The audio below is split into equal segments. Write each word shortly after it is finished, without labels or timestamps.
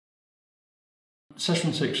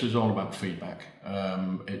Session 6 is all about feedback.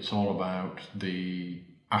 It's all about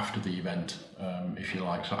after the event, if you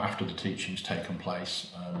like. So after the teaching's taken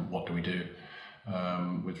place, what do we do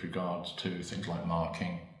with regards to things like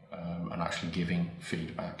marking and actually giving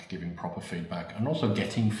feedback, giving proper feedback, and also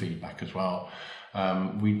getting feedback as well.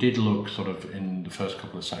 We did look sort of in the first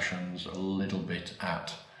couple of sessions a little bit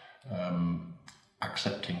at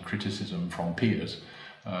accepting criticism from peers.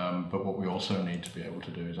 But what we also need to be able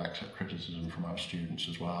to do is accept criticism from our students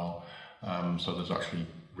as well. So there's actually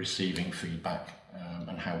receiving feedback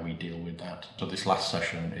and how we deal with that. So this last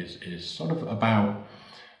session is sort of about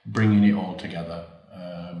bringing it all together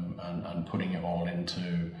and putting it all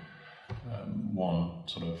into one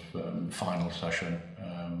sort of final session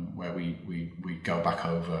where we go back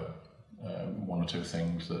over one or two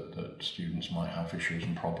things that students might have issues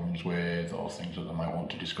and problems with, or things that they might want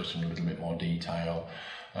to discuss in a little bit more detail.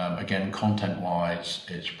 Again, content-wise,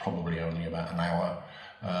 it's probably only about an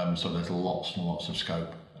hour, so there's lots and lots of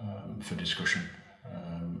scope for discussion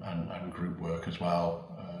and group work as well,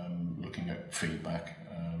 looking at feedback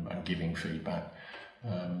and giving feedback.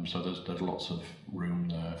 So there's lots of room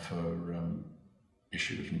there for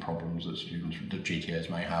issues and problems that GTAs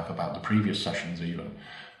may have about the previous sessions even.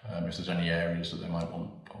 If there's any areas that they might want,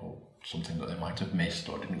 or something that they might have missed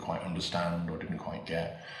or didn't quite understand or didn't quite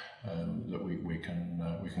get, that we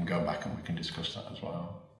can go back and we can discuss that as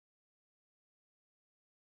well.